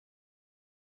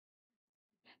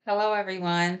Hello,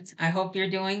 everyone. I hope you're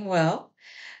doing well.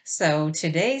 So,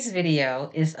 today's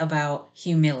video is about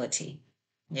humility.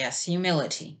 Yes,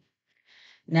 humility.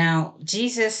 Now,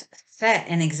 Jesus set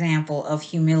an example of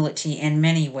humility in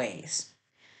many ways.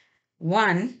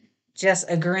 One, just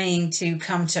agreeing to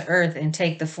come to earth and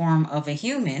take the form of a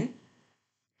human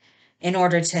in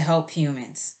order to help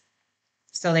humans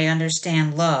so they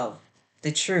understand love,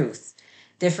 the truth,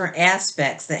 different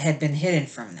aspects that had been hidden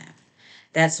from them.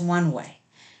 That's one way.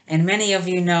 And many of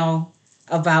you know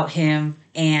about him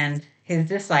and his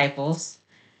disciples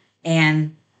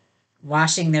and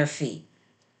washing their feet.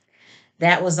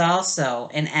 That was also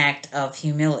an act of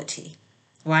humility.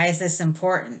 Why is this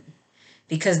important?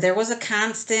 Because there was a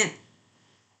constant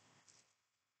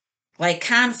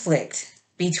conflict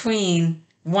between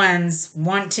one's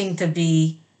wanting to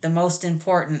be the most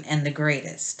important and the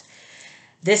greatest.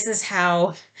 This is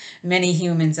how many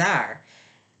humans are.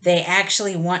 They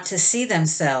actually want to see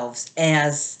themselves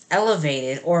as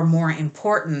elevated or more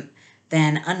important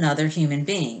than another human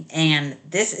being. And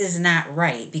this is not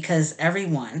right because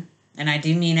everyone, and I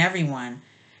do mean everyone,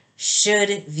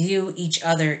 should view each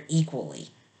other equally.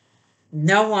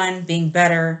 No one being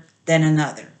better than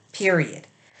another, period.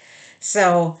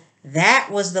 So that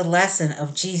was the lesson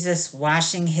of Jesus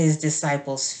washing his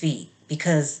disciples' feet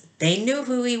because they knew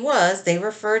who he was. They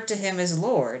referred to him as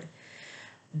Lord.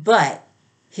 But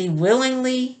he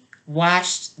willingly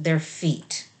washed their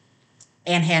feet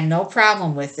and had no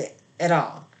problem with it at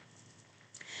all.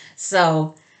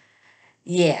 So,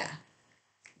 yeah,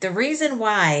 the reason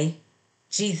why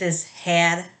Jesus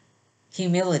had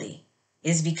humility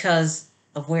is because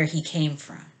of where he came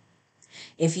from.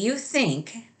 If you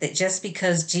think that just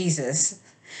because Jesus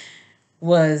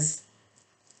was,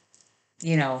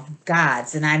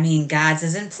 God's, and I mean God's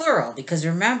is in plural because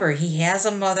remember, he has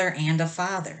a mother and a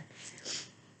father.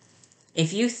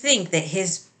 If you think that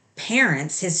his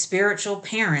parents, his spiritual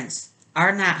parents,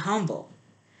 are not humble,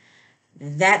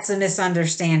 that's a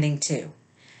misunderstanding too.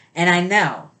 And I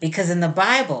know because in the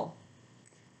Bible,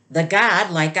 the God,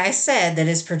 like I said, that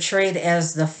is portrayed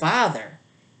as the Father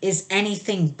is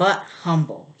anything but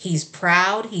humble. He's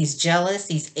proud, he's jealous,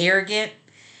 he's arrogant,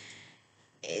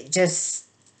 just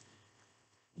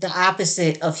the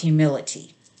opposite of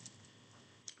humility.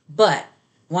 But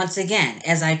once again,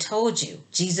 as I told you,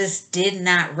 Jesus did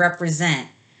not represent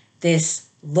this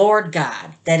Lord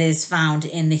God that is found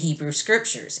in the Hebrew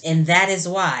scriptures. And that is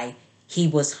why he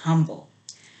was humble.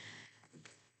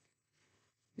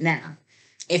 Now,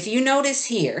 if you notice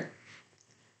here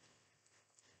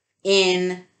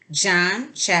in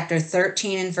John chapter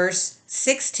 13 and verse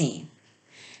 16,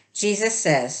 Jesus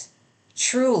says,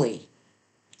 "Truly,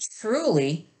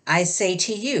 truly, I say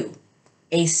to you,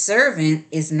 a servant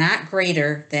is not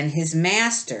greater than his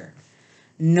master,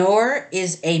 nor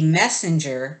is a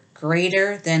messenger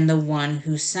greater than the one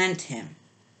who sent him."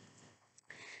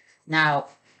 Now,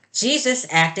 Jesus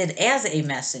acted as a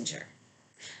messenger.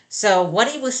 So, what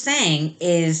he was saying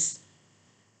is,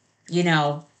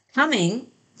 coming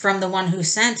from the one who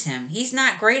sent him, he's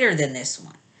not greater than this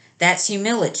one. That's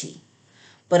humility.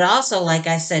 But also, like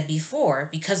I said before,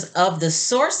 because of the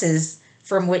sources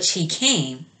from which he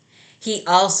came, he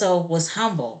also was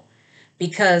humble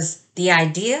because the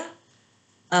idea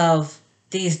of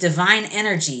these divine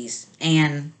energies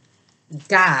and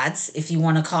gods, if you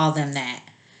want to call them that,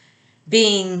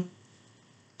 being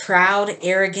proud,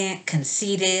 arrogant,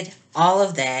 conceited, all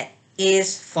of that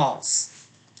is false.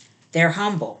 They're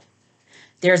humble.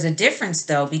 There's a difference,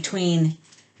 though, between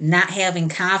not having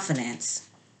confidence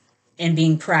and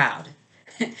being proud.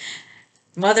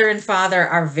 Mother and father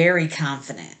are very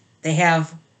confident. They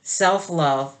have self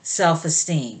love, self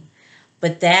esteem,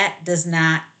 but that does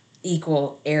not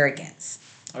equal arrogance.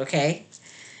 Okay?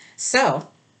 So,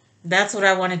 that's what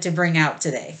I wanted to bring out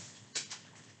today.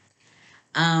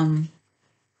 Um,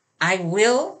 I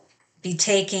will be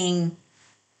taking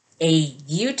a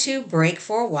YouTube break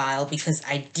for a while because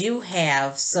I do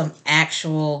have some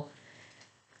actual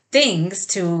things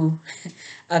to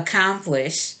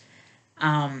accomplish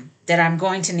that I'm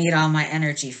going to need all my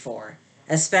energy for,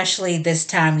 especially this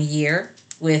time of year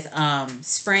with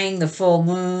spring, the full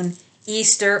moon,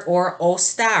 Easter, or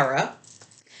Ostara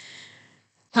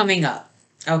coming up.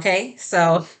 Okay,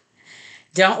 so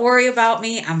don't worry about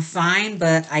me. I'm fine,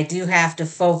 but I do have to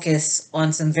focus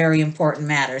on some very important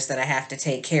matters that I have to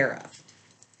take care of.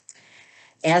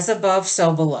 As above,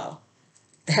 so below.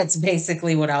 That's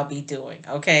basically what I'll be doing.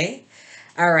 Okay.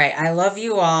 All right. I love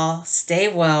you all. Stay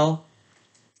well.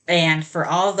 And for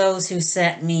all those who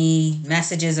sent me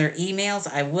messages or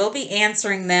emails, I will be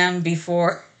answering them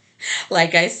before,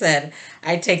 like I said,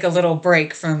 I take a little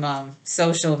break from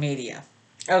social media.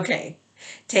 Okay.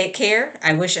 Take care.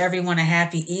 I wish everyone a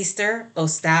happy Easter,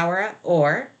 Ostara,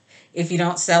 or if you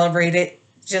don't celebrate it,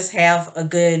 just have a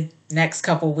good next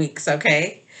couple weeks,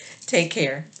 okay? Take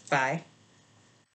care. Bye.